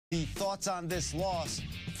The thoughts on this loss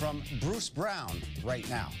from Bruce Brown right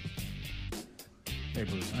now. Hey,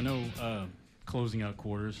 Bruce. I know closing out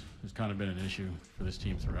quarters has kind of been an issue for this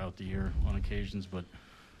team throughout the year on occasions, but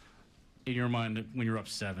in your mind, when you're up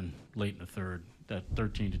 7 late in the third, that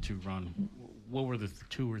 13-2 run, what were the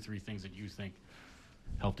 2 or 3 things that you think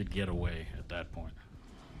helped it get away at that point?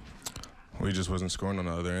 We just wasn't scoring on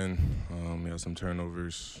the other end. We had some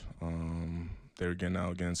turnovers. They were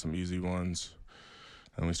getting some easy ones,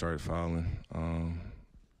 and we started fouling.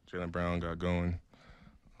 Jaylen Brown got going,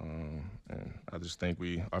 and I just think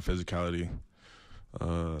our physicality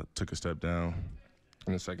took a step down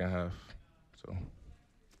in the second half. So,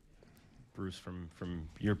 Bruce, from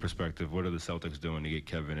your perspective, what are the Celtics doing to get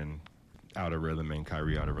Kevin out of rhythm and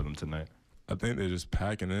Kyrie out of rhythm tonight? I think they're just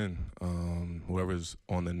packing in. Whoever's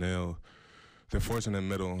on the nail, they're forcing the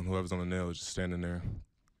middle, and whoever's on the nail is just standing there.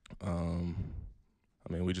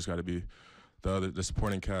 We just got to be the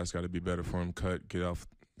supporting cast got to be better for him. Get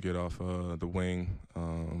off the wing,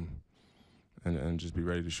 and just be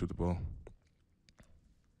ready to shoot the ball.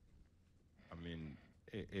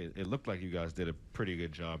 It looked like you guys did a pretty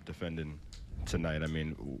good job defending tonight.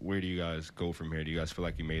 Where do you guys go from here? Do you guys feel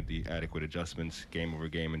like you made the adequate adjustments game over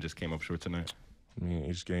game and just came up short tonight?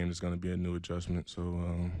 Each game is going to be a new adjustment,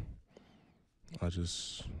 so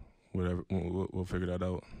we'll figure that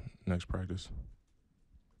out next practice.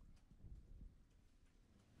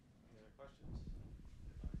 Any other questions?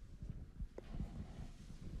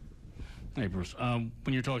 Hey, Bruce.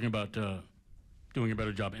 When you're talking about doing a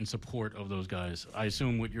better job in support of those guys, I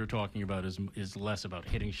assume what you're talking about is less about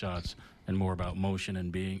hitting shots and more about motion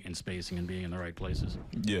and being in spacing and being in the right places.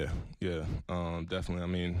 Yeah,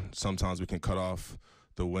 definitely. Sometimes we can cut off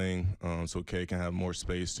the wing so K can have more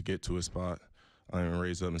space to get to a spot and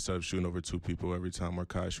raise up instead of shooting over 2 people every time, or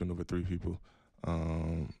Kai shooting over 3 people.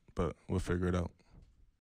 But we'll figure it out.